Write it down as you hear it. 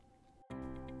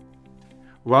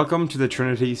Welcome to the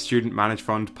Trinity Student Managed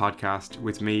Fund podcast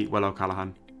with me, Will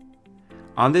O'Callaghan.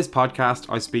 On this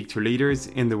podcast, I speak to leaders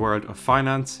in the world of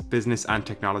finance, business and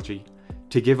technology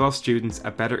to give us students a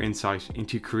better insight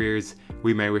into careers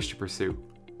we may wish to pursue.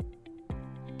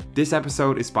 This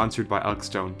episode is sponsored by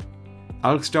Elkstone.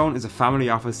 Elkstone is a family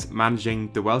office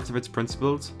managing the wealth of its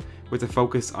principals with a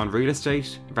focus on real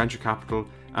estate, venture capital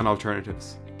and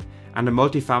alternatives, and a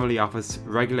multi-family office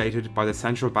regulated by the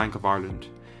Central Bank of Ireland,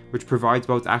 which provides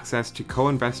both access to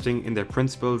co-investing in their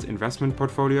principals' investment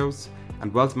portfolios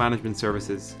and wealth management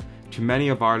services to many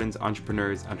of Ireland's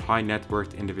entrepreneurs and high net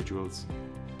worth individuals.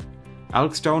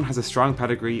 Elkstone has a strong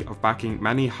pedigree of backing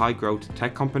many high-growth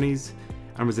tech companies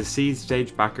and was a seed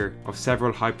stage backer of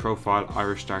several high-profile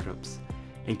Irish startups,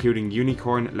 including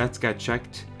unicorn Let's Get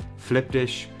Checked,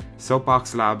 Flipdish,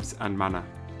 Soapbox Labs and Mana.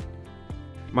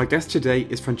 My guest today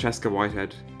is Francesca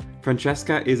Whitehead.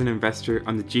 Francesca is an investor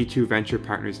on the G2 Venture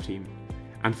Partners team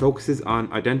and focuses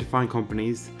on identifying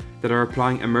companies that are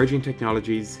applying emerging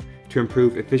technologies to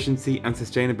improve efficiency and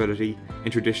sustainability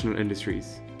in traditional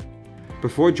industries.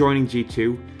 Before joining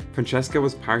G2, Francesca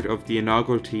was part of the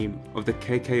inaugural team of the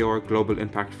KKR Global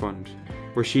Impact Fund,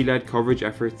 where she led coverage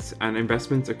efforts and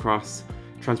investments across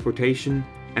transportation,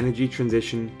 energy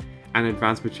transition, and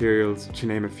advanced materials, to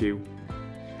name a few.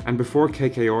 And before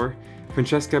KKR,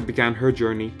 Francesca began her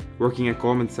journey working at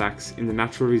Goldman Sachs in the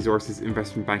Natural Resources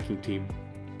Investment Banking team.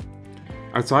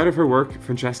 Outside of her work,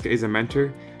 Francesca is a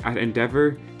mentor at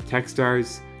Endeavour,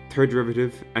 Techstars, Third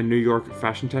Derivative and New York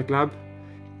Fashion Tech Lab.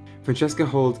 Francesca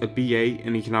holds a BA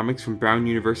in economics from Brown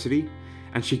University,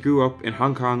 and she grew up in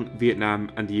Hong Kong,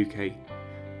 Vietnam and the UK.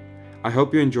 I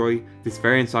hope you enjoy this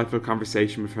very insightful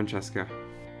conversation with Francesca.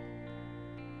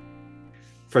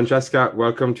 Francesca,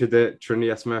 welcome to the Trinity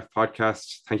SMF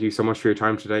podcast. Thank you so much for your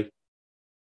time today.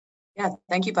 Yeah,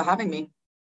 thank you for having me.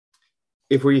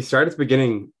 If we start at the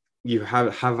beginning, you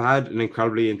have had an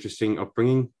incredibly interesting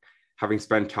upbringing, having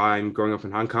spent time growing up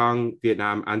in Hong Kong,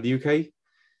 Vietnam, and the UK.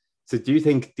 So do you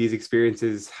think these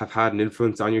experiences have had an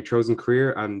influence on your chosen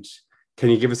career? And can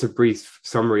you give us a brief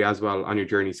summary as well on your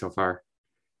journey so far?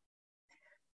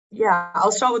 Yeah,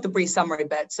 I'll start with the brief summary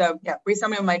bit. So brief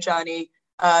summary of my journey.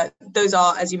 Those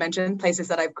are, as you mentioned, places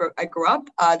that I grew up.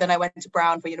 Then I went to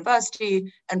Brown for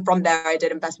university. And from there, I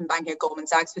did investment banking at Goldman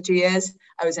Sachs for 2 years.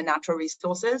 I was in natural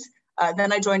resources.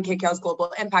 Then I joined KKR's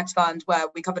Global Impact Fund, where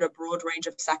we covered a broad range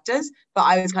of sectors, but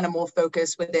I was kind of more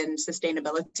focused within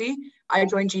sustainability. I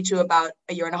joined G2 about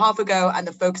a year and a half ago, and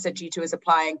the focus at G2 is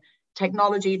applying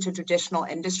technology to traditional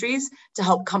industries to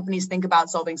help companies think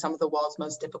about solving some of the world's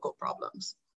most difficult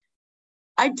problems.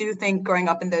 I do think growing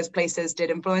up in those places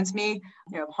did influence me.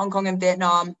 Hong Kong and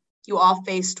Vietnam, you are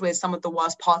faced with some of the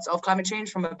worst parts of climate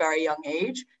change from a very young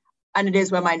age. And it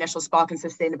is where my initial spark in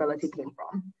sustainability came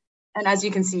from. And as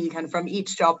you can see, kind of from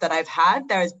each job that I've had,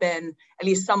 there has been at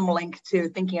least some link to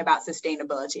thinking about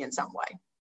sustainability in some way.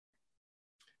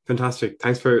 Fantastic.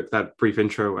 Thanks for that brief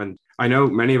intro. And I know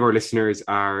many of our listeners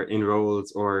are in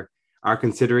roles or are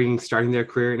considering starting their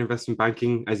career in investment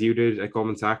banking, as you did at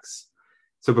Goldman Sachs.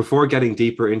 So before getting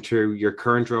deeper into your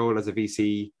current role as a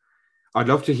VC, I'd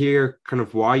love to hear kind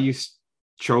of why you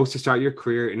chose to start your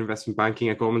career in investment banking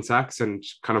at Goldman Sachs and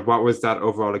kind of what was that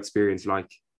overall experience like?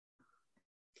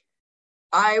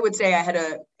 I would say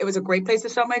it was a great place to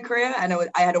start my career, and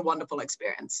I had a wonderful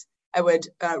experience. I would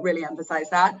really emphasize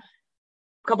that.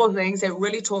 A couple of things. It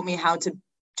really taught me how to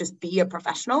just be a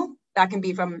professional. That can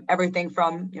be from everything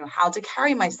from how to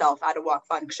carry myself at a work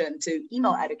function to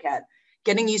email etiquette,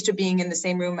 getting used to being in the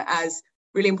same room as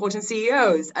really important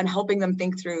CEOs and helping them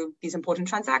think through these important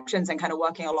transactions and kind of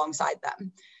working alongside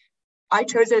them. I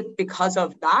chose it because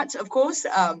of that, of course,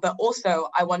 but also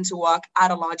I wanted to work at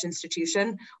a large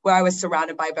institution where I was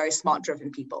surrounded by very smart,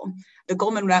 driven people. The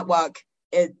Goldman network,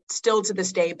 it still to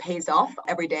this day pays off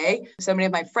every day. So many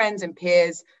of my friends and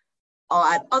peers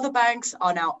are at other banks,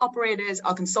 are now operators,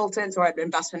 are consultants, or at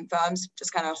investment firms,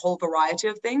 just kind of a whole variety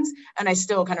of things. And I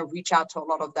still kind of reach out to a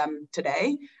lot of them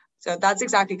today. So that's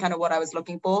exactly kind of what I was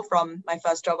looking for from my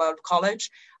first job out of college.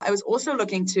 I was also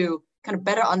looking to kind of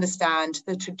better understand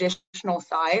the traditional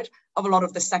side of a lot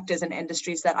of the sectors and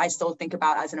industries that I still think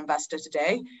about as an investor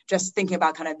today, just thinking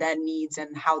about kind of their needs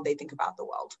and how they think about the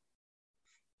world.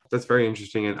 That's very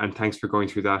interesting. And thanks for going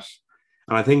through that.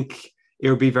 And I think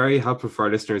it would be very helpful for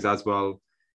our listeners as well.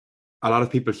 A lot of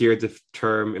people hear the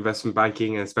term investment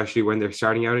banking, and especially when they're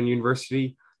starting out in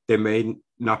university, they may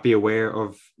not be aware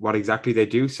of what exactly they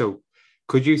do. So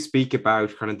could you speak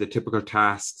about kind of the typical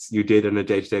tasks you did on a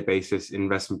day-to-day basis in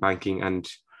investment banking, and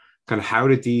kind of how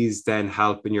did these then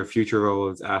help in your future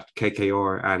roles at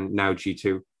KKR and now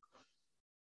G2?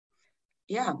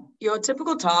 Yeah, your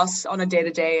typical tasks on a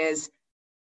day-to-day is,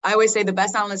 I always say the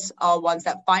best analysts are ones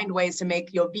that find ways to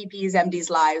make your VPs, MDs'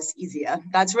 lives easier.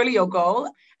 That's really your goal.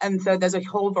 And so there's a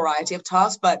whole variety of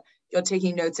tasks, but you're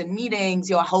taking notes in meetings,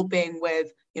 you're helping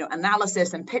with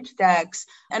analysis and pitch decks.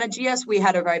 And at GS, we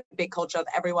had a very big culture of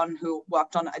everyone who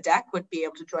worked on a deck would be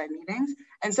able to join meetings.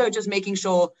 And so just making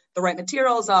sure the right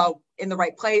materials are in the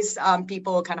right place,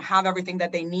 people kind of have everything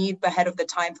that they need ahead of the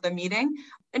time for the meeting,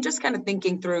 and just kind of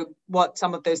thinking through what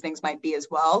some of those things might be as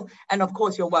well. And of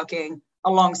course, you're working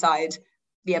alongside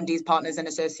the MDs, partners, and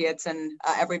associates and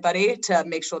everybody to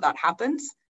make sure that happens.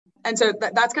 And so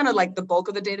that's kind of like the bulk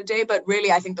of the day-to-day. But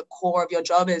really, I think the core of your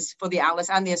job is for the analyst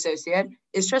and the associate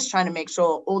is just trying to make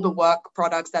sure all the work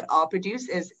products that are produced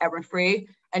is error-free,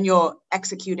 and you're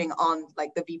executing on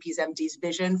like the VP's, MD's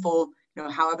vision for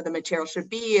however the material should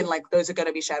be, and like those are going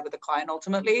to be shared with the client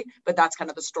ultimately. But that's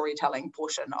kind of the storytelling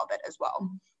portion of it as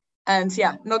well. And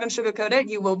yeah, I'm not going to sugarcoat it.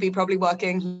 You will be probably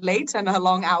working late and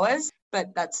long hours,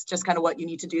 but that's just kind of what you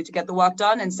need to do to get the work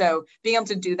done. And so being able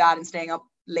to do that and staying up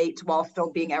late while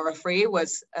still being error-free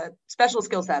was a special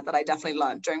skill set that I definitely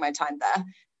learned during my time there.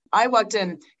 I worked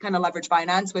in kind of leverage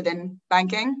finance within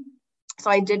banking. So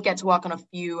I did get to work on a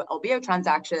few LBO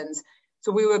transactions.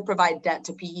 So we would provide debt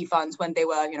to PE funds when they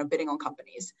were, bidding on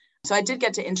companies. So I did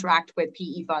get to interact with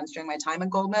PE funds during my time at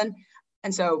Goldman.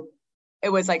 And so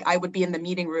it was like I would be in the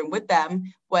meeting room with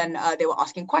them when they were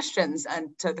asking questions and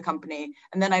to the company.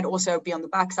 And then I'd also be on the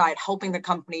backside helping the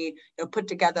company put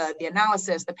together the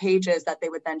analysis, the pages that they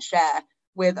would then share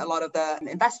with a lot of the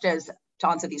investors to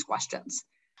answer these questions.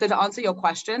 So to answer your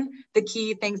question, the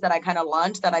key things that I kind of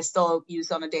learned that I still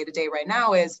use on a day-to-day right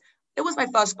now is it was my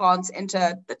first glance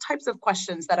into the types of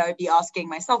questions that I would be asking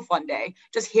myself one day,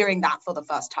 just hearing that for the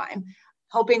first time.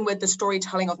 Helping with the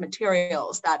storytelling of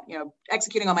materials that,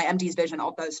 executing on my MD's vision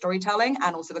of those storytelling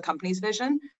and also the company's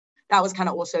vision. That was kind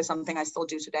of also something I still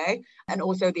do today. And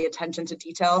also the attention to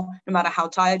detail, no matter how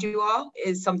tired you are,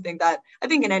 is something that I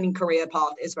think in any career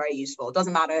path is very useful. It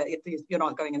doesn't matter if you're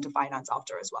not going into finance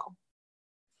after as well.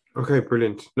 Okay,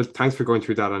 brilliant. Thanks for going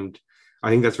through that. And I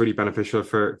think that's really beneficial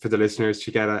for the listeners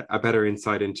to get a better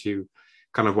insight into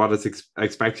kind of what is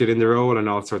expected in the role, and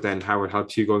also then how it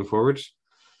helps you going forward.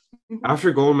 Mm-hmm.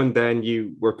 After Goldman, then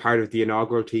you were part of the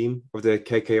inaugural team of the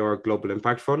KKR Global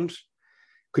Impact Fund.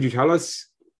 Could you tell us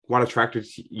what attracted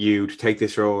you to take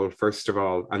this role, first of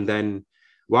all, and then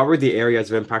what were the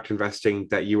areas of impact investing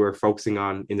that you were focusing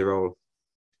on in the role?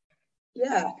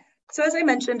 Yeah. So as I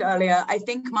mentioned earlier, I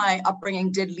think my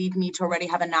upbringing did lead me to already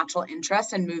have a natural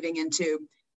interest in moving into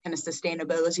kind of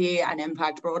sustainability and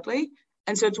impact broadly.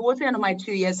 And so towards the end of my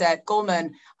 2 years at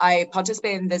Goldman, I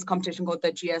participated in this competition called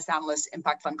the GS Analyst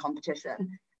Impact Fund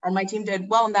Competition. And my team did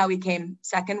well in that. We came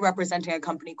second, representing a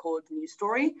company called News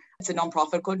Story. It's a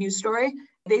nonprofit called News Story.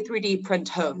 They 3D print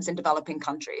homes in developing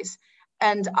countries.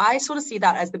 And I sort of see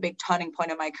that as the big turning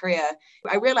point in my career.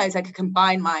 I realized I could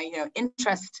combine my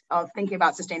interest of thinking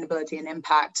about sustainability and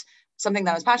impact, something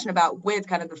that I was passionate about, with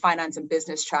kind of the finance and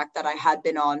business track that I had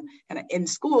been on kind of in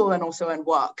school and also in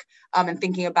work, and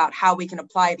thinking about how we can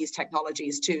apply these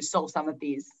technologies to solve some of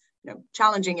these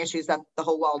challenging issues that the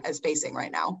whole world is facing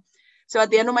right now. So at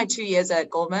the end of my 2 years at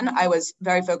Goldman, I was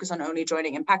very focused on only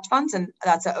joining impact funds, and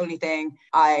that's the only thing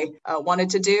I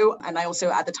wanted to do. And I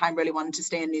also at the time really wanted to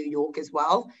stay in New York as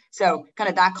well. So kind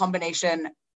of that combination,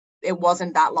 it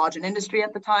wasn't that large an industry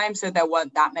at the time, so there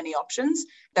weren't that many options.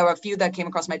 There were a few that came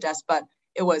across my desk, but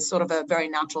it was sort of a very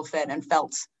natural fit and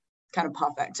felt kind of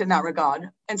perfect in that regard.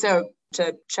 And so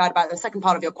to chat about the second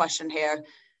part of your question here,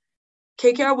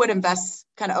 KKR would invest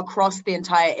kind of across the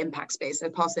entire impact space,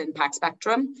 across the impact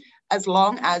spectrum, as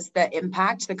long as the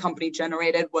impact the company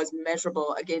generated was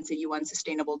measurable against a UN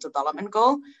Sustainable Development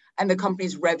Goal, and the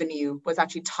company's revenue was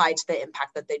actually tied to the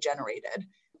impact that they generated.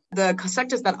 The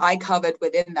sectors that I covered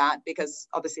within that, because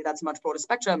obviously that's a much broader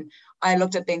spectrum, I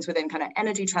looked at things within kind of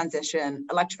energy transition,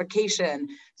 electrification,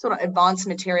 sort of advanced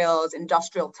materials,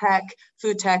 industrial tech,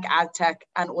 food tech, ag tech,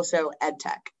 and also ed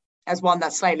tech as one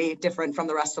that's slightly different from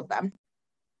the rest of them.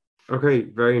 Okay,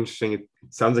 very interesting. It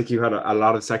sounds like you had a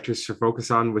lot of sectors to focus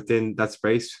on within that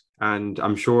space. And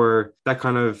I'm sure that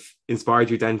kind of inspired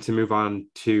you then to move on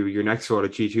to your next role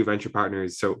at G2 Venture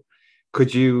Partners. So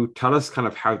could you tell us kind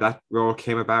of how that role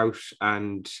came about,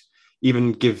 and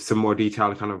even give some more detail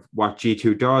on kind of what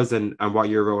G2 does and what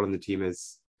your role in the team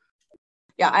is?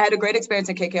 Yeah, I had a great experience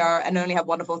at KKR and only have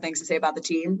wonderful things to say about the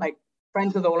team. Like,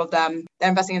 friends with all of them. They're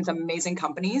investing in some amazing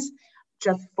companies.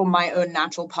 Just for my own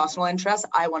natural personal interest,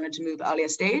 I wanted to move earlier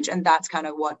stage. And that's kind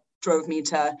of what drove me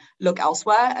to look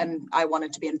elsewhere. And I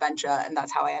wanted to be in venture. And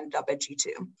that's how I ended up at G2.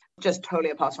 Just totally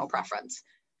a personal preference.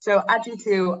 So at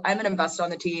G2, I'm an investor on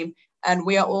the team. And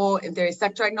we are all, in theory,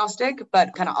 sector agnostic,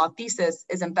 but kind of our thesis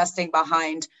is investing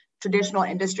behind traditional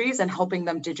industries and helping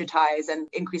them digitize and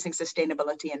increasing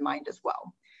sustainability in mind as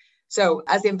well. So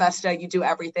as the investor, you do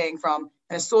everything from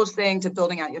kind of sourcing to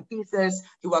building out your thesis.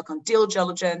 You work on deal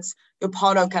diligence. You're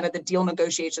part of kind of the deal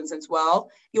negotiations as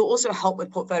well. You'll also help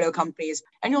with portfolio companies,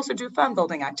 and you also do firm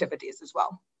building activities as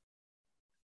well.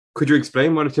 Could you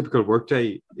explain what a typical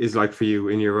workday is like for you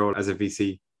in your role as a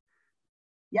VC?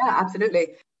 Yeah,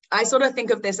 absolutely. I sort of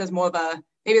think of this as more of a,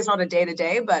 maybe it's not a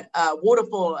day-to-day, but a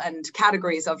waterfall and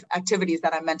categories of activities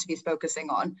that I'm meant to be focusing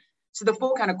on. So the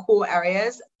four kind of core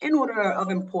areas in order of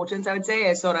importance, I would say,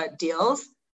 is sort of deals,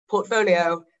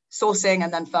 portfolio, sourcing,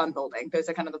 and then firm building. Those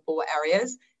are kind of the four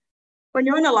areas. When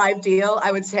you're in a live deal,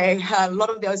 I would say a lot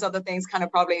of those other things kind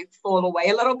of probably fall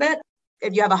away a little bit.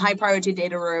 If you have a high priority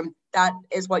data room, that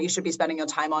is what you should be spending your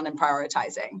time on and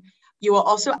prioritizing. You are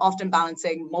also often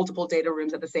balancing multiple data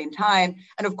rooms at the same time.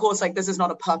 And of course, like this is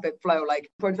not a perfect flow. Like,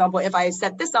 for example, if I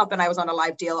set this up and I was on a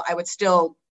live deal, I would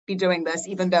still be doing this,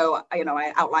 even though,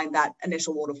 I outlined that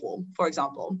initial waterfall, for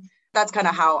example. That's kind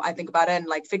of how I think about it. And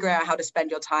like figuring out how to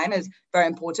spend your time is very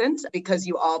important because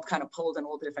you are kind of pulled in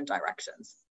all the different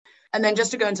directions. And then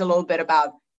just to go into a little bit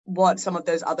about what some of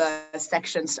those other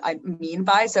sections I mean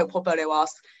by, so portfolio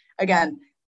asks, again,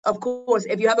 of course,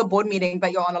 if you have a board meeting,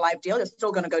 but you're on a live deal, you're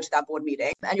still going to go to that board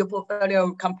meeting. And your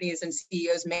portfolio companies and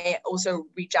CEOs may also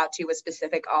reach out to you with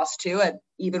specific asks too, and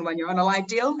even when you're on a live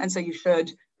deal. And so you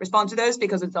should respond to those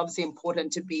because it's obviously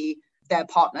important to be their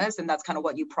partners. And that's kind of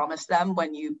what you promised them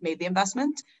when you made the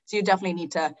investment. So you definitely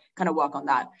need to kind of work on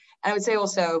that. And I would say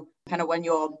also kind of when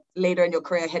you're later in your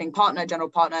career hitting partner, general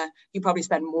partner, you probably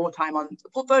spend more time on the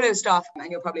portfolio stuff and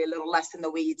you're probably a little less in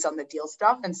the weeds on the deal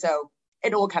stuff. And so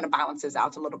it all kind of balances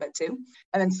out a little bit too.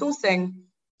 And then sourcing,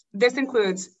 this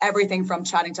includes everything from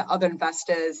chatting to other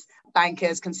investors,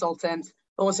 bankers, consultants,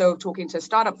 also talking to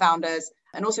startup founders,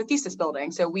 and also thesis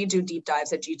building. So we do deep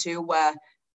dives at G2 where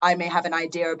I may have an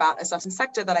idea about a certain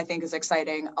sector that I think is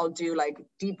exciting. I'll do like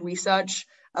deep research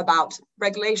about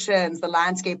regulations, the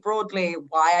landscape broadly,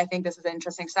 why I think this is an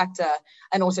interesting sector,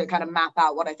 and also kind of map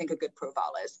out what I think a good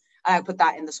profile is. And I put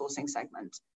that in the sourcing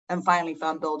segment. And finally,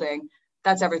 firm building.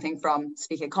 That's everything from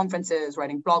speaking at conferences,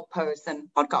 writing blog posts, and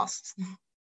podcasts.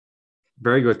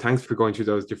 Very good. Thanks for going through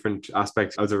those different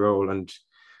aspects of the role. And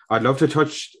I'd love to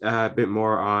touch a bit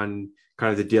more on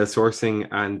kind of the deal sourcing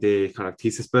and the kind of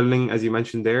thesis building, as you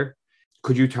mentioned there.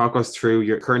 Could you talk us through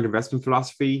your current investment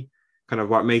philosophy, kind of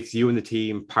what makes you and the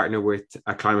team partner with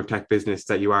a climate tech business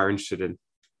that you are interested in?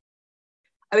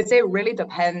 I would say it really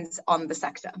depends on the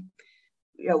sector.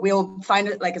 We'll find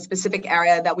it like a specific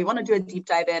area that we want to do a deep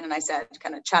dive in. And I said,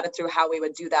 kind of chatted through how we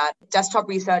would do that. Desktop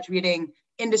research, reading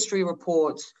industry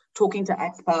reports, talking to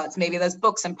experts. Maybe there's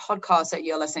books and podcasts that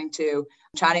you're listening to,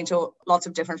 chatting to lots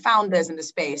of different founders in the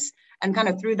space. And kind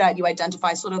of through that, you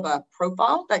identify sort of a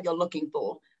profile that you're looking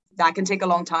for. That can take a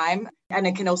long time. And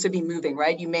it can also be moving,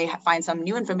 right? You may find some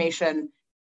new information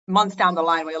months down the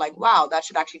line where you're like, wow, that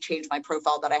should actually change my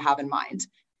profile that I have in mind.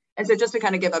 And so just to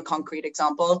kind of give a concrete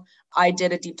example, I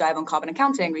did a deep dive on carbon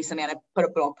accounting recently, and I put a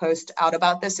blog post out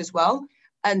about this as well.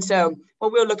 And so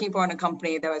what we were looking for in a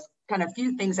company, there was kind of a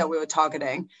few things that we were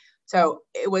targeting. So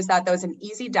it was that there was an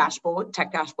easy dashboard,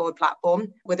 tech dashboard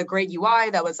platform with a great UI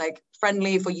that was like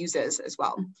friendly for users as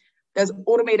well. There's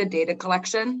automated data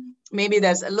collection. Maybe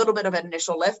there's a little bit of an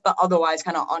initial lift, but otherwise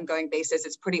kind of ongoing basis,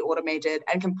 it's pretty automated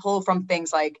and can pull from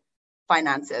things like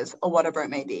finances or whatever it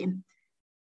may be.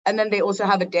 And then they also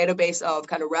have a database of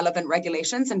kind of relevant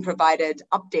regulations and provided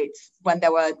updates when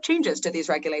there were changes to these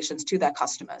regulations to their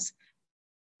customers.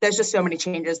 There's just so many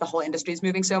changes. The whole industry is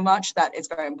moving so much that it's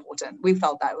very important. We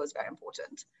felt that it was very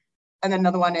important. And then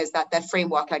another one is that they're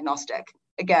framework agnostic.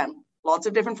 Again, lots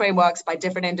of different frameworks by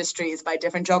different industries, by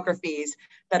different geographies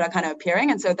that are kind of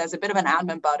appearing. And so there's a bit of an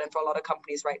admin burden for a lot of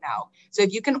companies right now. So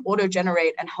if you can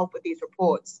auto-generate and help with these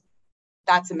reports,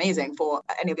 that's amazing for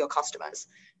any of your customers.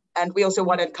 And we also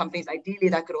wanted companies ideally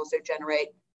that could also generate,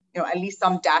 at least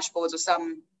some dashboards or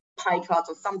some pie charts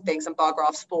or something, some bar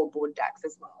graphs for board decks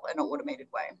as well in an automated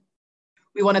way.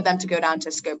 We wanted them to go down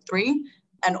to scope 3.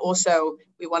 And also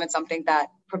we wanted something that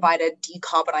provided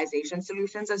decarbonization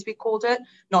solutions, as we called it,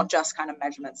 not just kind of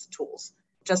measurements tools.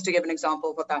 Just to give an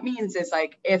example of what that means is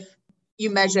like, if you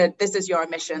measured, this is your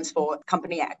emissions for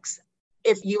company X.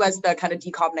 If you as the kind of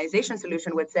decarbonization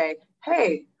solution would say,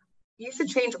 hey, you should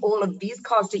change all of these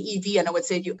cars to EV and it would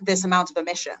save you this amount of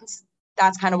emissions.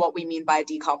 That's kind of what we mean by a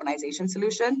decarbonization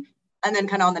solution. And then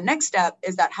kind of on the next step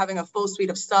is that having a full suite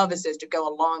of services to go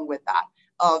along with that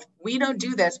of, we don't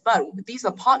do this, but these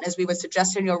are partners we would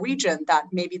suggest in your region that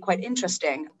may be quite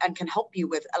interesting and can help you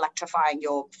with electrifying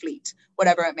your fleet,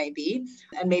 whatever it may be.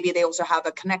 And maybe they also have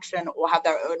a connection or have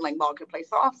their own like marketplace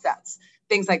for offsets.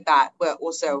 Things like that were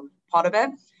also part of it.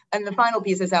 And the final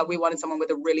piece is that we wanted someone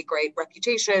with a really great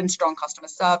reputation, strong customer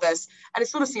service, and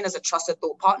it's sort of seen as a trusted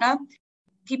thought partner.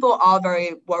 People are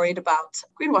very worried about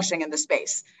greenwashing in the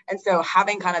space. And so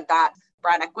having kind of that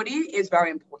brand equity is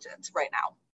very important right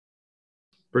now.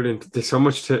 Brilliant. There's so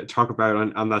much to talk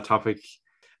about on that topic.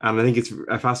 And I think it's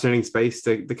a fascinating space,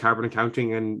 the carbon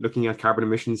accounting and looking at carbon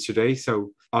emissions today.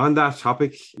 So on that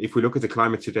topic, if we look at the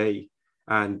climate today,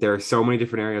 and there are so many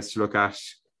different areas to look at.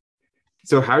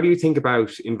 So how do you think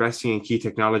about investing in key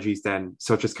technologies then,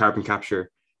 such as carbon capture,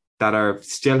 that are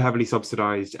still heavily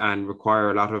subsidized and require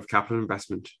a lot of capital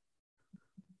investment?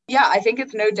 Yeah, I think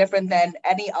it's no different than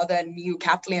any other new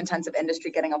capitally intensive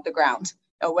industry getting off the ground.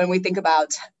 When we think about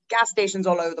gas stations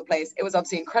all over the place, it was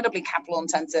obviously incredibly capital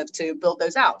intensive to build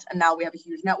those out. And now we have a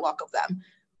huge network of them.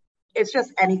 It's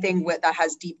just anything that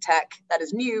has deep tech that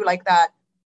is new like that.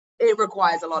 It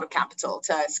requires a lot of capital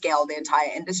to scale the entire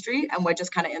industry. And we're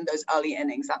just kind of in those early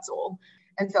innings, that's all.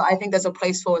 And so I think there's a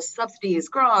place for subsidies,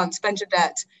 grants, venture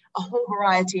debt, a whole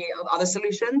variety of other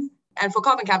solutions. And for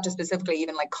carbon capture specifically,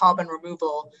 even like carbon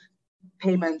removal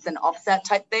payments and offset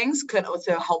type things could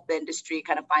also help the industry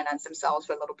kind of finance themselves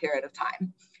for a little period of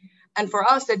time. And for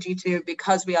us at G2,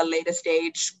 because we are later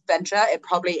stage venture, it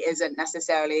probably isn't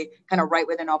necessarily kind of right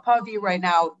within our purview right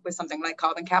now with something like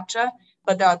carbon capture.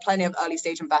 But there are plenty of early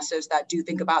stage investors that do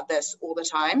think about this all the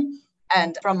time.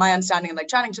 And from my understanding and like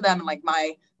chatting to them and like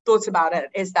my thoughts about it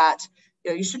is that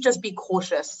you should just be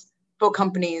cautious for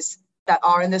companies that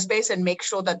are in this space and make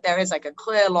sure that there is like a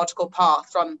clear logical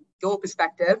path from your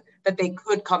perspective that they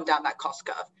could come down that cost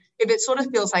curve. If it sort of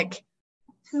feels like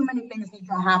too many things need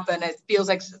to happen, it feels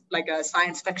like a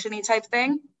science fiction-y type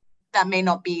thing, that may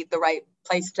not be the right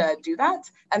place to do that.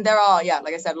 And there are,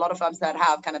 like I said, a lot of firms that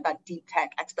have kind of that deep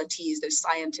tech expertise, those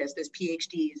scientists, those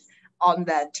PhDs on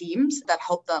their teams that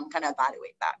help them kind of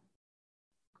evaluate that.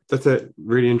 That's a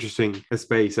really interesting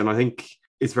space. And I think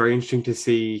it's very interesting to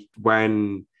see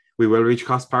when we will reach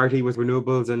cost parity with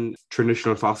renewables and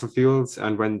traditional fossil fuels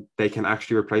and when they can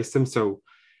actually replace them. So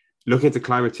looking at the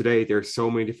climate today, there are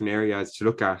so many different areas to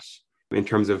look at in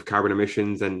terms of carbon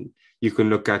emissions. And you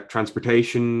can look at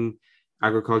transportation,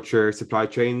 agriculture, supply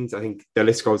chains. I think the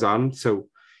list goes on. So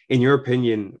in your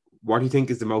opinion, what do you think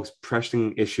is the most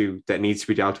pressing issue that needs to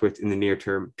be dealt with in the near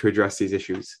term to address these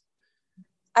issues?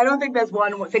 I don't think there's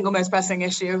one single most pressing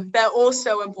issue. They're all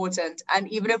so important. And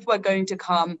even if we're going to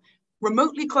come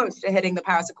remotely close to hitting the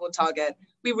Paris Accord target,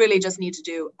 we really just need to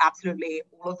do absolutely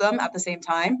all of them at the same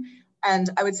time. And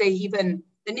I would say even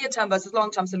the near-term versus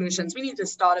long-term solutions, we need to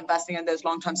start investing in those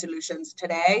long-term solutions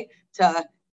today to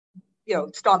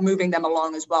start moving them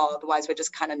along as well. Otherwise, we're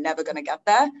just kind of never going to get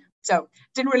there. So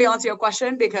didn't really answer your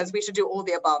question because we should do all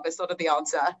the above is sort of the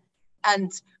answer.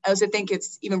 And I also think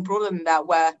it's even broader than that,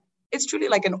 where it's truly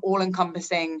like an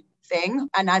all-encompassing thing.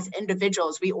 And as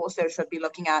individuals, we also should be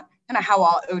looking at kind of how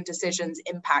our own decisions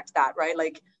impact that, right?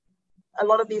 Like a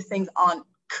lot of these things aren't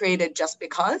created just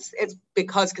because, it's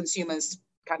because consumers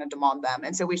kind of demand them.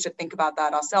 And so we should think about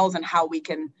that ourselves and how we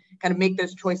can kind of make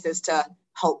those choices to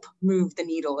help move the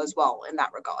needle as well in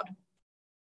that regard.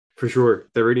 For sure.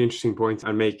 They're really interesting points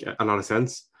and make a lot of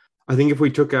sense. I think if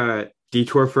we took a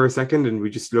detour for a second and we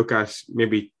just look at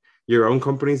maybe your own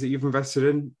companies that you've invested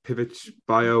in, Pivot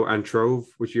Bio and Trove,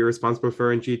 which you're responsible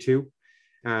for in G2.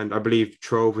 And I believe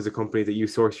Trove was a company that you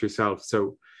sourced yourself.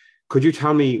 So could you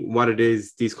tell me what it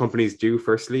is these companies do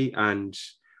firstly and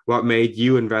what made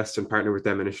you invest and partner with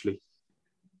them initially?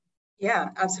 Yeah,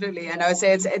 absolutely. And I would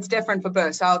say it's different for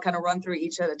both. So I'll kind of run through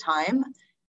each at a time.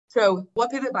 So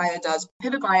what Pivot Bio does,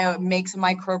 Pivot Bio makes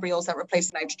microbials that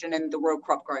replace nitrogen in the row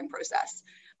crop growing process.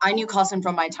 I knew Carson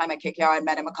from my time at KKR. I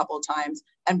met him a couple of times.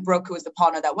 And Brooke, who was the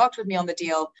partner that worked with me on the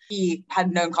deal, he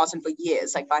had known Carson for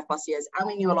years, like 5+ years. And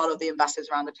we knew a lot of the investors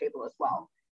around the table as well.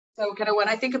 So kind of when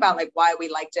I think about like why we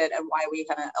liked it and why we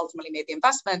kind of ultimately made the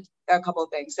investment, there are a couple of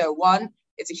things. So one,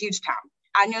 it's a huge TAM.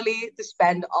 Annually, the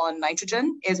spend on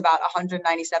nitrogen is about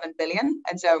 197 billion.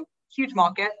 And so huge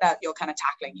market that you're kind of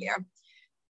tackling here.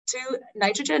 Two,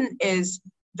 nitrogen is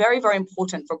very, very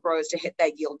important for growers to hit their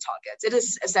yield targets. It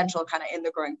is essential kind of in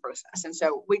the growing process. And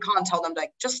so we can't tell them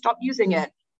like, just stop using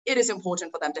it. It is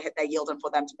important for them to hit their yield and for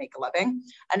them to make a living.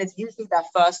 And it's usually their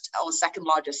first or second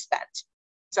largest spend.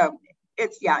 So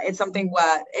it's something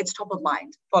where it's top of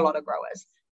mind for a lot of growers.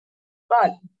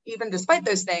 But even despite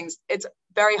those things, it's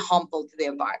very harmful to the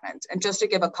environment. And just to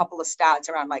give a couple of stats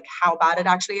around like how bad it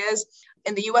actually is,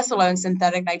 in the US alone,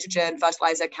 synthetic nitrogen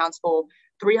fertilizer accounts for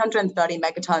 330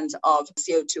 megatons of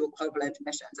CO2 equivalent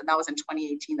emissions. And that was in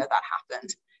 2018 that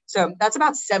happened. So that's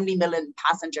about 70 million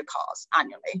passenger cars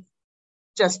annually,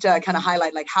 just to kind of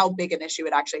highlight like how big an issue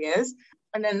it actually is.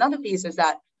 And then another piece is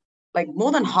that like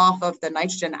more than half of the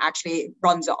nitrogen actually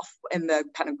runs off in the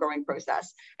kind of growing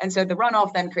process. And so the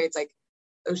runoff then creates like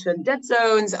ocean dead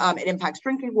zones. It impacts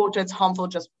drinking water. It's harmful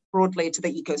just broadly to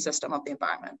the ecosystem of the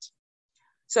environment.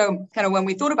 So kind of when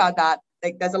we thought about that,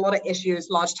 like there's a lot of issues,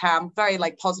 large TAM, very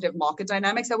like positive market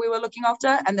dynamics that we were looking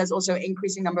after. And there's also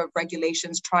increasing number of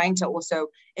regulations trying to also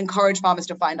encourage farmers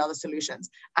to find other solutions.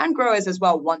 And growers as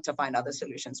well want to find other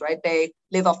solutions, right? They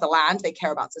live off the land, they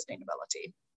care about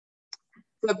sustainability.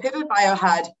 So Pivot Bio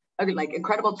had a like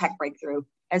incredible tech breakthrough.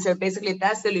 And so basically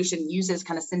their solution uses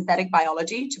kind of synthetic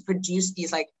biology to produce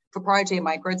these like proprietary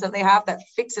microbes that they have that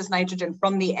fixes nitrogen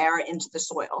from the air into the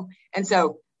soil. And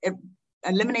so it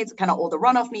eliminates kind of all the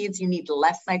runoff needs. You need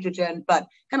less nitrogen, but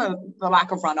kind of the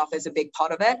lack of runoff is a big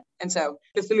part of it. And so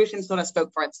the solution sort of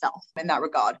spoke for itself in that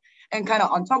regard. And kind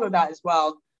of on top of that as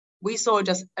well, we saw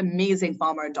just amazing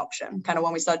farmer adoption. Kind of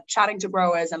when we started chatting to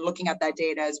growers and looking at their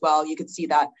data as well, you could see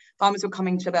that farmers were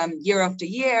coming to them year after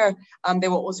year. They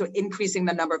were also increasing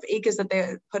the number of acres that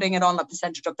they're putting it on, the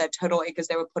percentage of their total acres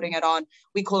they were putting it on.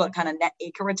 We call it kind of net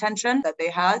acre retention that they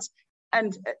had.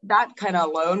 And that kind of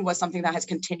alone was something that has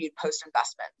continued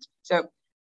post-investment. So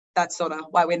that's sort of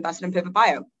why we invested in Pivot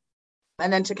Bio.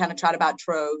 And then to kind of chat about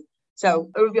Trove.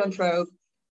 So overview on Trove.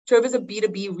 Trove is a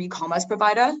B2B re-commerce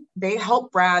provider. They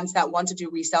help brands that want to do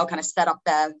resale kind of set up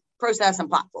their process and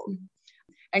platform.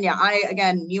 And yeah, I,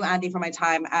 again, knew Andy from my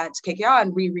time at KKR,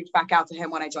 and we reached back out to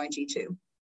him when I joined G2.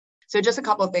 So just a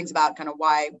couple of things about kind of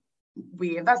why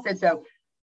we invested. So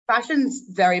fashion's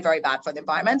very, very bad for the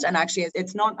environment. And actually,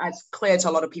 it's not as clear to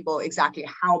a lot of people exactly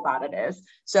how bad it is.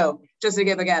 So just to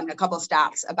give, again, a couple of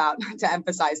stats about to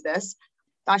emphasize this.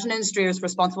 Fashion industry is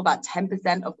responsible about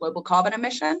 10% of global carbon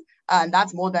emission, and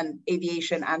that's more than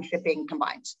aviation and shipping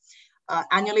combined.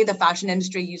 Annually, the fashion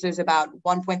industry uses about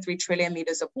 1.3 trillion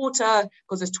liters of water,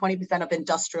 causes 20% of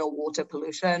industrial water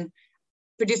pollution.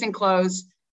 Producing clothes,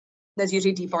 there's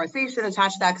usually deforestation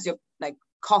attached to that because you're like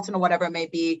cotton or whatever it may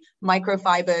be.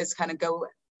 Microfibers kind of go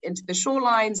into the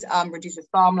shorelines, reduces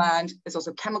farmland. There's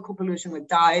also chemical pollution with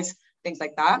dyes, things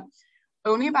like that.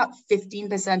 Only about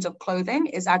 15% of clothing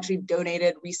is actually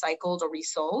donated, recycled, or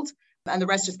resold, and the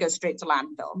rest just goes straight to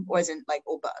landfill or isn't like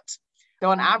all burnt. So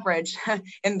on average,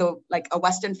 in the like a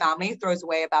Western family throws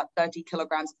away about 30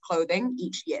 kilograms of clothing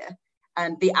each year,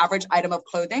 and the average item of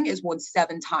clothing is worn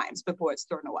 7 times before it's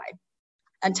thrown away.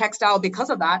 And textile,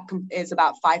 because of that, is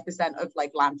about 5% of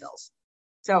like landfills.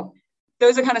 So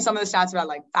those are kind of some of the stats about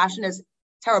like fashion is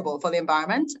terrible for the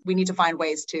environment. We need to find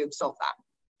ways to solve that.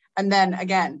 And then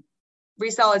again,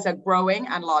 resale is a growing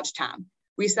and large TAM.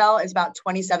 Resale is about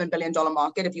 $27 billion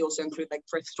market if you also include like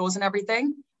thrift stores and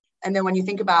everything. And then when you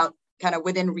think about kind of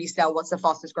within resale, what's the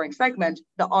fastest growing segment?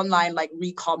 The online like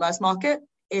re-commerce market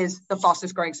is the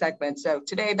fastest growing segment. So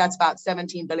today that's about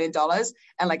 $17 billion.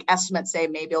 And like estimates say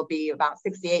maybe it'll be about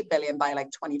 68 billion by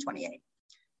like 2028.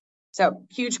 So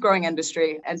huge growing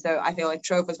industry. And so I feel like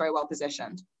Trove was very well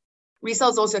positioned. Resale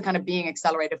is also kind of being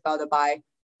accelerated further by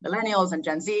millennials and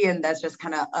Gen Z, and there's just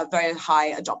kind of a very high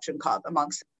adoption curve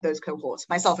amongst those cohorts,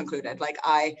 myself included. Like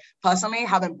I personally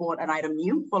haven't bought an item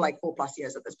new for like 4+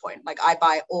 years at this point. Like I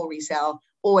buy all resale,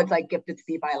 or it's like gifted to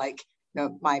me by like, you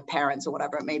know, my parents or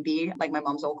whatever it may be. Like my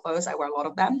mom's old clothes, I wear a lot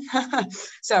of them.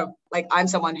 So like I'm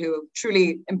someone who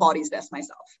truly embodies this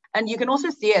myself. And you can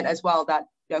also see it as well that,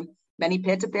 you know, many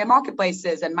peer-to-peer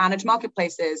marketplaces and managed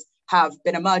marketplaces have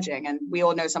been emerging. And we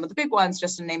all know some of the big ones,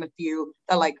 just to name a few,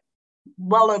 they're like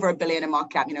well over $1 billion in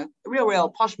market cap, you know,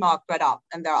 Real, Poshmark, ThredUp,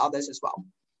 and there are others as well.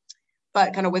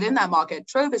 But kind of within that market,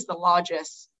 Trove is the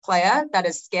largest player that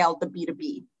has scaled the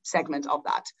B2B segment of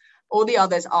that. All the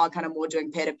others are kind of more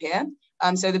doing peer-to-peer.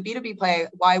 So the B2B play,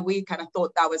 why we kind of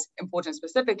thought that was important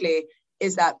specifically,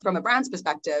 is that from a brand's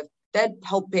perspective, they're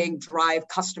helping drive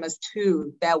customers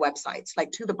to their websites,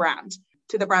 like to the brand's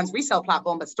resale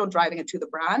platform, but still driving it to the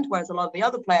brand. Whereas a lot of the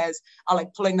other players are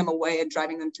like pulling them away and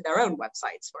driving them to their own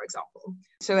websites, for example.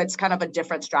 So it's kind of a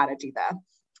different strategy there.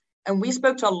 And we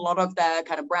spoke to a lot of their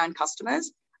kind of brand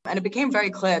customers, and it became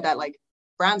very clear that like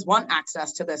brands want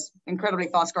access to this incredibly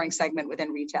fast growing segment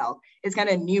within retail. It's kind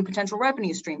of a new potential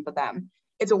revenue stream for them.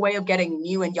 It's a way of getting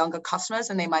new and younger customers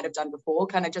than they might have done before,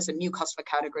 kind of just a new customer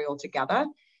category altogether.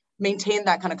 Maintain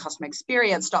that kind of customer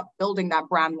experience, start building that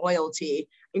brand loyalty,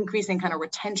 increasing kind of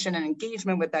retention and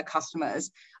engagement with their customers.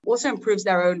 Also improves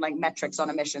their own like metrics on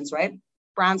emissions, right?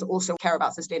 Brands also care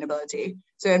about sustainability.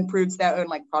 So it improves their own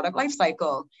like product life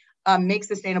cycle, makes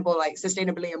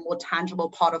sustainability a more tangible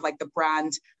part of like the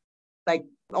brand like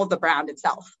of the brand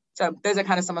itself. So those are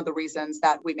kind of some of the reasons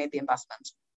that we made the investment.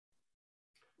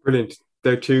 Brilliant.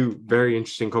 They're two very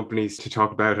interesting companies to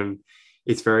talk about, and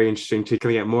it's very interesting to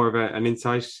kind of get more of an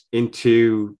insight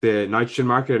into the nitrogen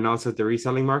market and also the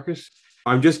reselling market.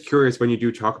 I'm just curious, when you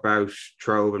do talk about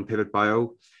Trove and Pivot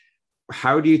Bio,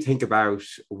 how do you think about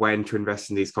when to invest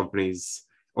in these companies?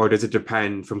 Or does it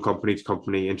depend from company to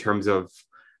company in terms of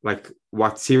like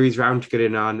what series round to get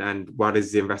in on and what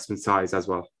is the investment size as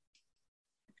well?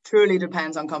 Truly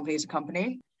depends on company to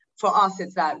company. For us,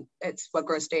 it's what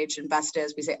growth stage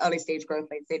investors, we say early stage growth,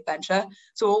 late stage venture.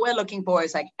 So what we're looking for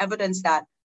is like evidence that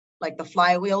like the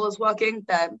flywheel is working,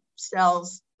 that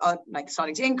sales are like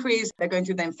starting to increase, they're going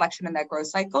through the inflection in their growth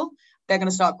cycle, they're going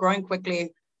to start growing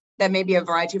quickly. There may be a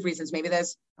variety of reasons. Maybe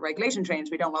there's a regulation change.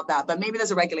 We don't love that, but maybe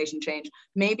there's a regulation change.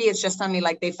 Maybe it's just suddenly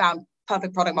like they found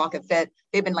perfect product market fit.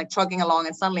 They've been like trucking along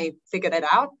and suddenly figured it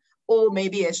out. Or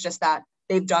maybe it's just that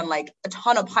they've done like a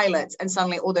ton of pilots and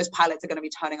suddenly all those pilots are going to be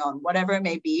turning on. Whatever it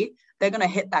may be, they're going to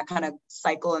hit that kind of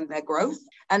cycle in their growth,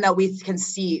 and that we can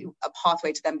see a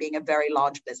pathway to them being a very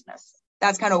large business.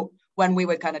 That's kind of when we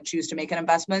would kind of choose to make an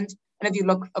investment. And if you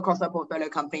look across our portfolio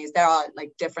companies, there are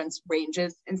like different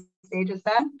ranges in stages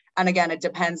there. And again, it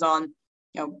depends on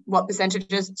what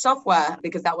percentage is software,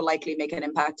 because that will likely make an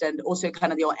impact, and also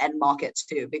kind of your end market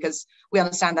too, because we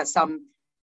understand that some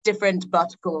different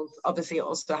verticals obviously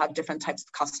also have different types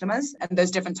of customers, and those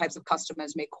different types of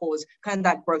customers may cause kind of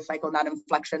that growth cycle and that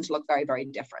inflection to look very, very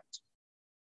different.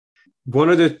 One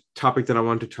other topic that I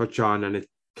want to touch on, and it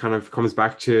kind of comes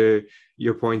back to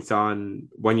your points on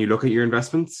when you look at your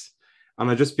investments.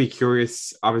 And I'd just be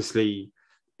curious, obviously,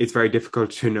 it's very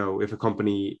difficult to know if a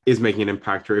company is making an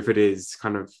impact or if it is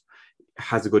kind of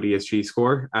has a good ESG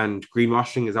score. And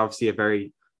greenwashing is obviously a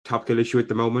very topical issue at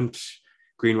the moment.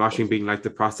 Greenwashing being like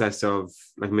the process of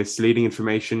like misleading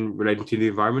information relating to the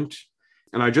environment.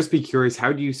 And I'd just be curious,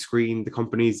 how do you screen the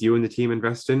companies you and the team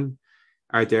invest in?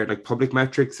 Are there like public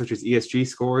metrics such as ESG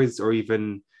scores or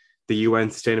even the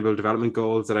UN Sustainable Development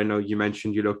Goals that I know you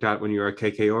mentioned you looked at when you were at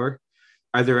KKR?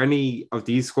 Are there any of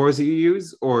these scores that you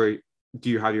use, or do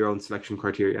you have your own selection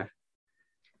criteria?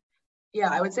 Yeah,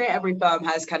 I would say every firm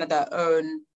has kind of their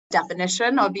own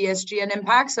definition of ESG and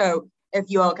impact. So if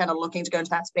you're kind of looking to go into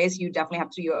that space, you definitely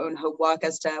have to do your own homework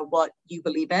as to what you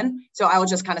believe in. So I will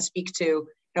just kind of speak to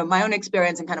my own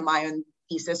experience and kind of my own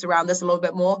thesis around this a little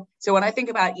bit more. So when I think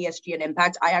about ESG and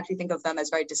impact, I actually think of them as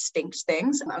very distinct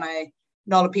things. And I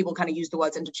know a lot of people kind of use the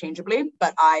words interchangeably,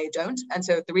 but I don't. And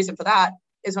so the reason for that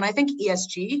is when I think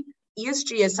ESG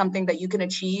is something that you can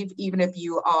achieve even if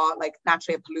you are like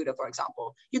naturally a polluter, for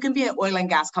example. You can be an oil and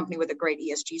gas company with a great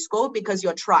ESG score because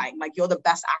you're trying, like you're the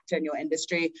best actor in your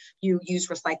industry. You use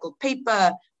recycled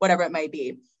paper, whatever it may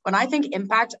be. When I think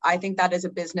impact, I think that is a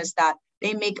business that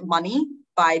they make money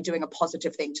by doing a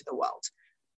positive thing to the world.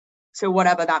 So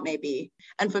whatever that may be.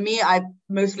 And for me, I've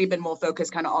mostly been more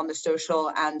focused kind of on the social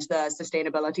and the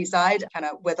sustainability side, kind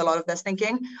of with a lot of this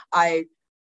thinking. I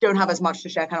don't have as much to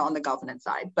share kind of on the governance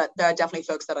side, but there are definitely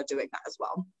folks that are doing that as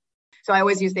well. So I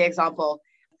always use the example,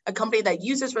 a company that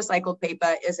uses recycled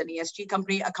paper is an ESG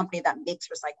company. A company that makes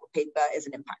recycled paper is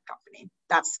an impact company.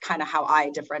 That's kind of how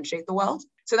I differentiate the world.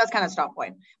 So that's kind of start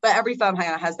point. But every firm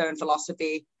has their own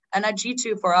philosophy. And at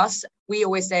G2 for us, we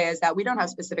always say is that we don't have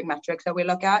specific metrics that we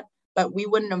look at, but we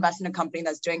wouldn't invest in a company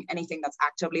that's doing anything that's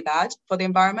actively bad for the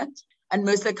environment. And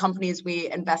most of the companies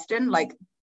we invest in, like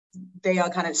they are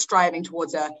kind of striving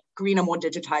towards a greener, more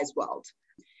digitized world.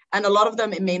 And a lot of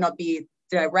them, it may not be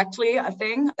directly a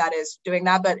thing that is doing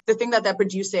that, but the thing that they're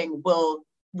producing will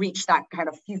reach that kind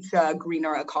of future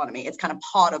greener economy. It's kind of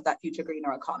part of that future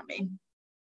greener economy.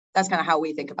 That's kind of how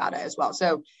we think about it as well.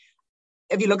 So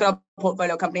if you look at our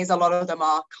portfolio companies, a lot of them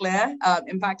are clear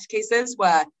impact cases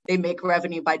where they make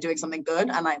revenue by doing something good.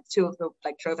 And like two of the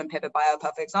like Trove and Pivot Bio are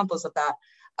perfect examples of that.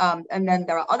 And then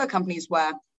there are other companies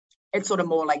where it's sort of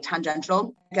more like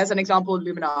tangential. As an example,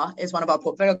 Luminar is one of our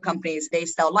portfolio companies. They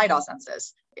sell LiDAR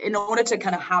sensors. In order to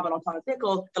kind of have an autonomous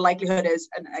vehicle, the likelihood is,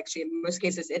 and actually in most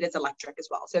cases, it is electric as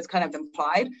well. So it's kind of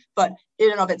implied, but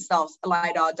in and of itself, a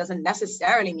LiDAR doesn't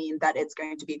necessarily mean that it's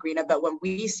going to be greener. But when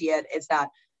we see it, it's that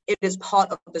it is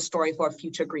part of the story for a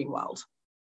future green world.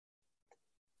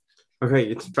 Okay,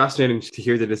 it's fascinating to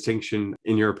hear the distinction,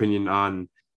 in your opinion, on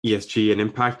ESG and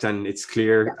impact. And it's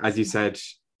clear, as you said,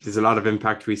 there's a lot of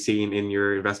impact we've seen in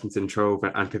your investments in Trove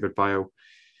and Pivot Bio.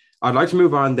 I'd like to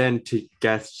move on then to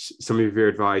get some of your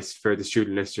advice for the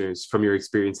student listeners from your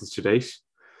experiences to date.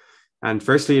 And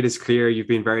firstly, it is clear you've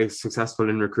been very successful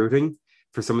in recruiting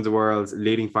for some of the world's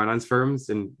leading finance firms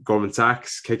in Goldman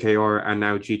Sachs, KKR, and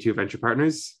now G2 Venture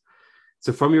Partners.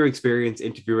 So from your experience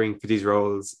interviewing for these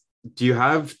roles, Do you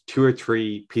have two or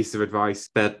three pieces of advice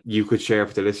that you could share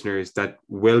with the listeners that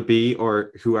will be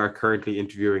or who are currently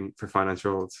interviewing for finance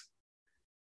roles?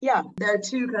 Yeah, there are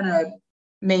two kind of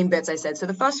main bits I said. So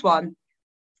the first one,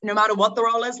 no matter what the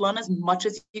role is, learn as much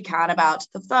as you can about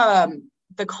the firm,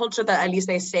 the culture that at least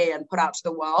they say and put out to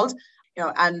the world,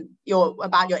 and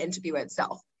about your interview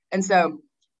itself. And so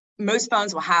most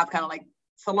firms will have kind of like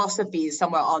philosophies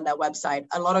somewhere on their website.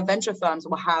 A lot of venture firms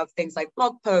will have things like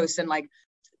blog posts and like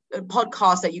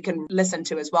podcasts that you can listen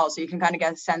to as well. So you can kind of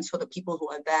get a sense for the people who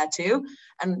are there too.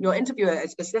 And your interviewer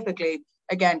specifically,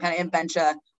 again, kind of in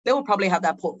venture, they will probably have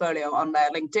that portfolio on their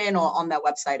LinkedIn or on their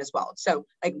website as well. So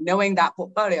like knowing that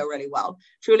portfolio really well,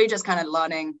 truly just kind of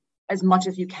learning as much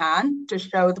as you can to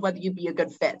show whether you'd be a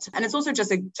good fit. And it's also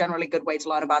just a generally good way to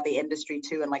learn about the industry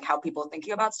too, and like how people are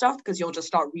thinking about stuff, because you'll just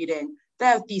start reading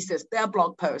their thesis, their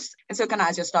blog posts. And so kind of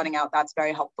as you're starting out, that's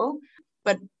very helpful.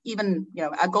 But even,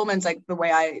 at Goldman's, like the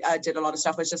way I did a lot of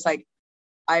stuff was just like,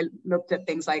 I looked at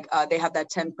things like they have their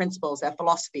 10 principles, their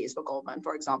philosophies for Goldman,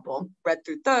 for example, read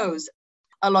through those.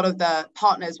 A lot of the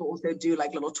partners will also do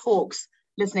like little talks,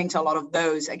 listening to a lot of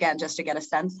those, again, just to get a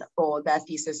sense for their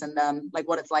thesis and like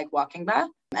what it's like working there,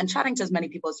 and chatting to as many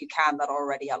people as you can that are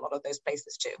already at a lot of those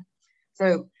places too.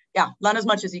 So yeah, learn as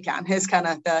much as you can. Here's kind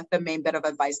of the main bit of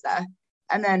advice there.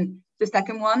 And then the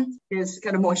second one is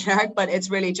kind of more generic, but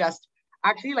it's really just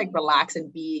actually like relax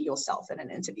and be yourself in an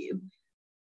interview.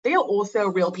 They are also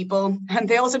real people, and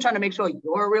they're also trying to make sure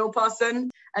you're a real person.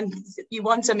 And you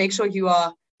want to make sure you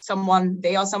are someone,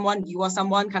 they are someone, you are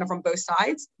someone, kind of from both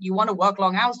sides. You want to work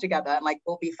long hours together, and like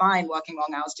we'll be fine working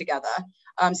long hours together.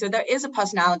 So there is a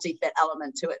personality fit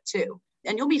element to it too.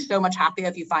 And you'll be so much happier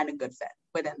if you find a good fit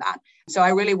within that. So I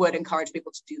really would encourage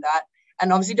people to do that.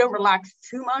 And obviously don't relax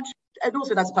too much. And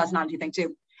also that's a personality thing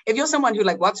too. If you're someone who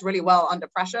like works really well under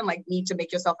pressure and like need to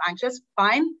make yourself anxious,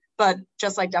 fine, but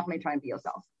just like definitely try and be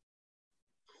yourself.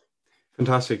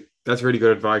 Fantastic. That's really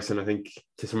good advice. And I think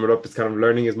to sum it up, it's kind of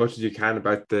learning as much as you can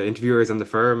about the interviewers and the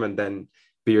firm, and then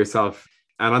be yourself.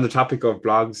 And on the topic of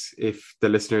blogs, if the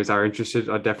listeners are interested,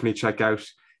 I'll definitely check out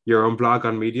your own blog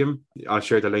on Medium. I'll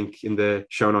share the link in the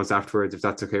show notes afterwards, if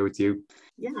that's okay with you.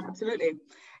 Yeah, absolutely.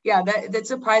 Yeah, that's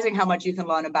surprising how much you can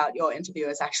learn about your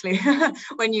interviewers actually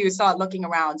when you start looking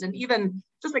around, and even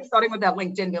just like starting with that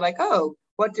LinkedIn, you're like, oh,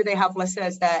 what do they have listed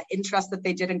as their interest that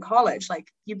they did in college? Like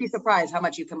you'd be surprised how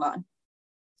much you can learn.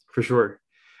 For sure.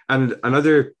 And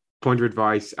another point of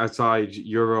advice outside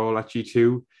your role at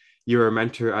G2, you're a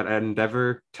mentor at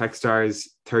Endeavor, Techstars,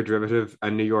 Third Derivative,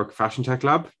 and New York Fashion Tech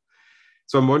Lab.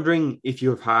 So I'm wondering if you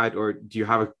have had, or do you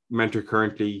have a mentor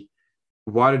currently?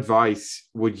 What advice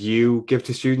would you give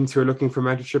to students who are looking for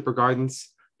mentorship or guidance,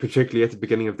 particularly at the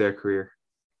beginning of their career?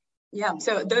 Yeah,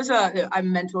 so those are, I'm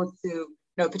mentored to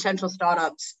potential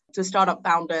startups, to startup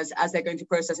founders as they're going through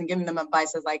process, and giving them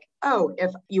advice as like, oh,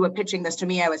 if you were pitching this to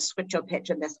me, I would switch your pitch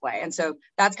in this way. And so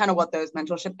that's kind of what those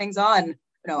mentorship things are. And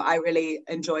I really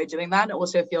enjoy doing that. I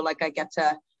also feel like I get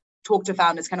to talk to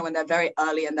founders kind of when they're very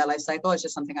early in their life cycle. It's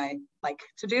just something I like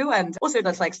to do. And also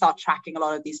just like start tracking a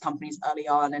lot of these companies early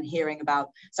on and hearing about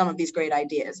some of these great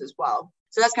ideas as well.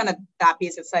 So that's kind of that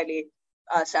piece is slightly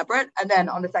separate. And then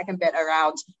on the second bit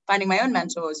around finding my own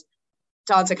mentors,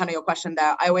 to answer kind of your question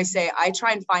there, I always say I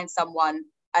try and find someone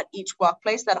at each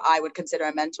workplace that I would consider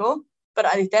a mentor, but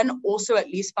I then also at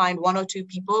least find one or two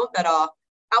people that are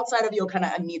outside of your kind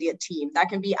of immediate team. That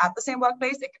can be at the same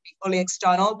workplace, it can be fully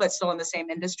external, but still in the same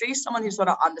industry, someone who sort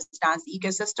of understands the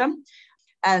ecosystem.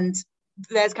 And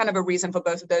there's kind of a reason for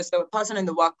both of those. So a person in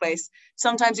the workplace,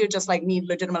 sometimes you just like need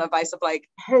legitimate advice of like,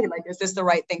 hey, like, is this the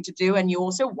right thing to do? And you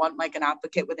also want like an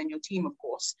advocate within your team, of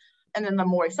course. And then the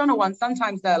more external ones,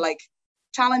 sometimes they're like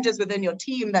challenges within your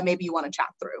team that maybe you want to chat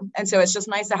through. And so it's just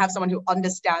nice to have someone who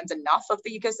understands enough of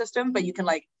the ecosystem, but you can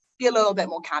like be a little bit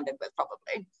more candid with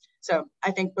probably. So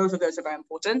I think both of those are very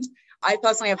important. I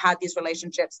personally have had these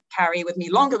relationships carry with me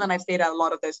longer than I've stayed at a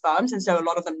lot of those firms. And so a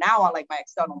lot of them now are like my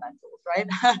external mentors,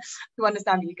 right? Who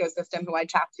understand the ecosystem, who I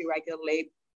chat to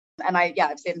regularly. And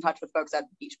I've stayed in touch with folks at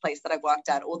each place that I've worked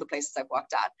at, all the places I've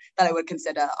worked at, that I would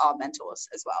consider are mentors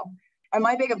as well. And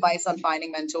my big advice on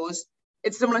finding mentors,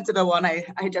 it's similar to the one I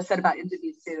just said about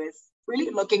interviews too, is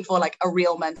really looking for like a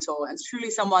real mentor and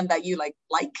truly someone that you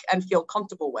like and feel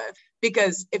comfortable with.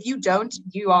 Because if you don't,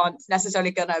 you aren't necessarily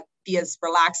going to be as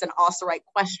relaxed and ask the right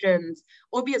questions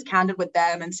or be as candid with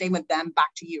them, and same with them back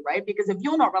to you, right? Because if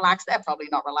you're not relaxed, they're probably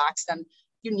not relaxed. And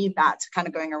you need that kind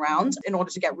of going around in order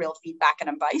to get real feedback and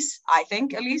advice, I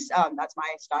think, at least. That's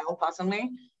my style personally.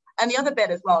 And the other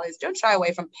bit as well is don't shy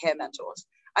away from peer mentors.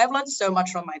 I've learned so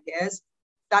much from my peers.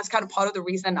 That's kind of part of the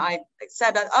reason I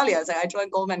said that earlier. Is I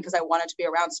joined Goldman because I wanted to be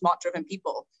around smart-driven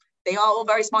people. they are all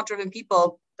very smart driven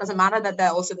people. Doesn't matter that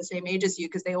they're also the same age as you,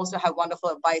 because they also have wonderful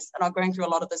advice and are going through a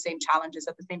lot of the same challenges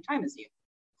at the same time as you.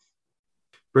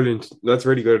 Brilliant. That's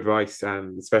really good advice,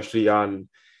 especially on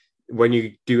when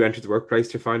you do enter the workplace,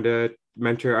 to find a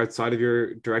mentor outside of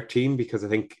your direct team, because I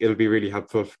think it'll be really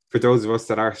helpful for those of us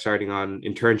that are starting on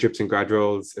internships and grad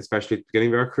roles, especially at the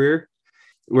beginning of our career.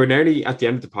 We're nearly at the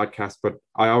end of the podcast, but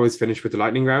I always finish with the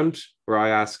lightning round, where I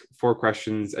ask 4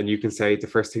 questions and you can say the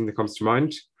first thing that comes to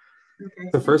mind. Okay.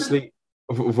 So firstly,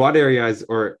 what areas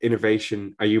or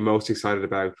innovation are you most excited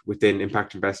about within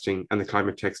impact investing and the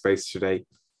climate tech space today?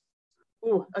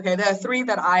 Ooh, okay, there are 3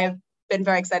 that I've been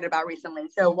very excited about recently.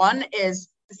 So one is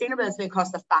sustainability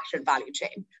across the fashion value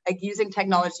chain, like using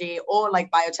technology or like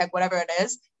biotech, whatever it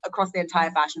is, across the entire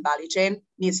fashion value chain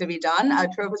needs to be done.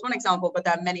 Trove is one example, but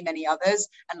there are many, many others,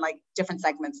 and like different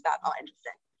segments that are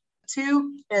interesting.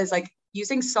 2 is like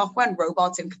using software and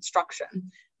robots in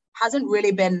construction. Hasn't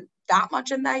really been that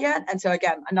much in there yet. And so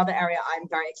again, another area I'm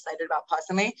very excited about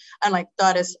personally. And like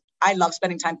 3rd is I love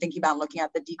spending time thinking about looking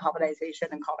at the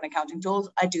decarbonization and carbon accounting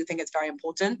tools. I do think it's very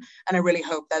important. And I really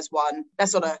hope there's one that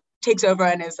sort of takes over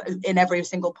and is in every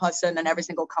single person and every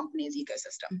single company's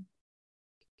ecosystem.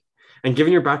 And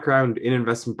given your background in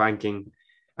investment banking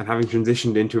and having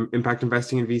transitioned into impact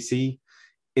investing in VC,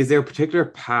 is there a particular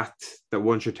path that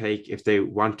one should take if they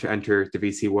want to enter the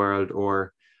VC world,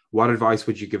 or what advice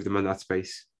would you give them on that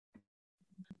space?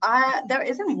 There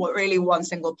isn't really one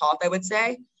single path, I would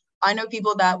say. I know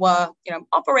people that were,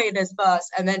 operators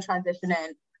first and then transition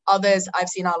in. Others I've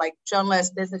seen are like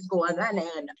journalists, business school, and then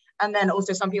in. And then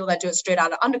also some people that do it straight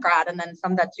out of undergrad, and then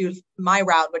some that do my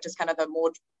route, which is kind of the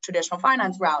more traditional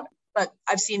finance route. But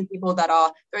I've seen people that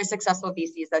are very successful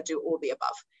VCs that do all the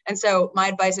above. And so my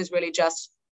advice is really just,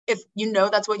 if you know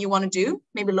that's what you want to do,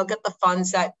 maybe look at the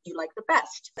funds that you like the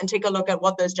best and take a look at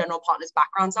what those general partners'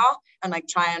 backgrounds are and like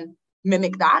try and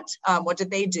mimic that. What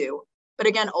did they do? But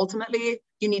again, ultimately,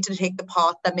 you need to take the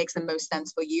path that makes the most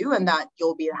sense for you and that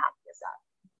you'll be the happiest at.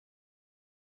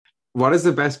 What is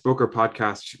the best book or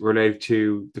podcast related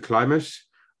to the climate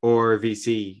or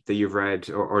VC that you've read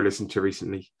or listened to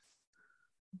recently?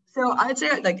 So I'd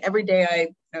say like every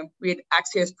day I read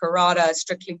Axios Pro Rata,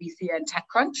 Strictly VC, and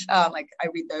TechCrunch. I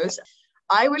read those.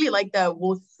 I really like the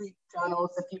Wall Street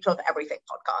Journal's The Future of Everything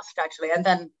podcast, actually. And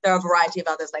then there are a variety of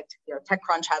others, like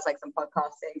TechCrunch has like some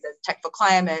podcasts saying there's Tech for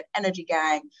Climate, Energy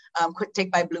Gang, Quick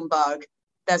Take by Bloomberg.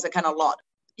 There's a kind of lot.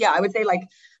 Yeah, I would say like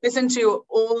listen to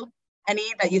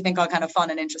any that you think are kind of fun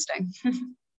and interesting.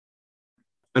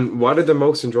 And what are the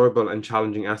most enjoyable and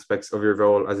challenging aspects of your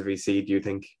role as a VC, do you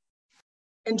think?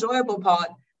 Enjoyable part,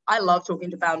 I love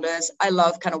talking to founders. I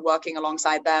love kind of working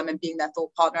alongside them and being their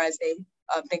thought partner as they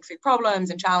think through problems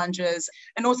and challenges,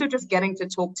 and also just getting to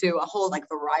talk to a whole like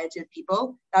variety of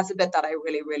people. That's a bit that I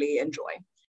really, really enjoy.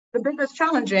 The bit that's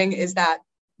challenging is that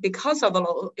because of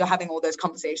you're having all those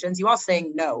conversations, you are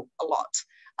saying no a lot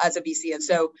as a VC. And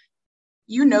so,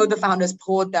 the founders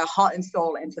poured their heart and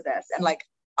soul into this. And like,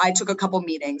 I took a couple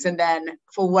meetings and then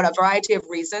for what a variety of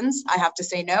reasons, I have to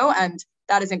say no. And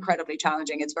that is incredibly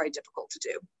challenging. It's very difficult to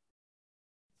do.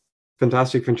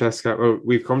 Fantastic, Francesca. Well,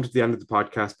 we've come to the end of the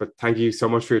podcast, but thank you so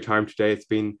much for your time today. It's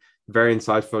been very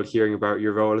insightful hearing about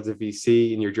your role as a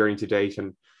VC and your journey to date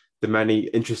and the many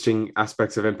interesting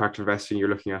aspects of impact investing you're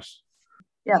looking at.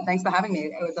 Yeah, thanks for having me.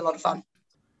 It was a lot of fun.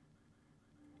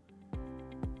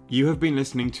 You have been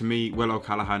listening to me, Will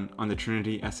O'Callaghan, on the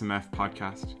Trinity SMF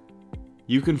podcast.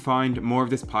 You can find more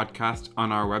of this podcast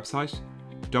on our website,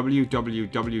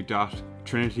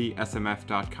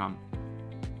 www.trinitysmf.com.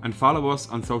 And follow us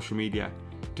on social media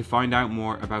to find out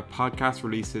more about podcast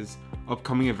releases,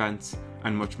 upcoming events,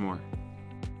 and much more.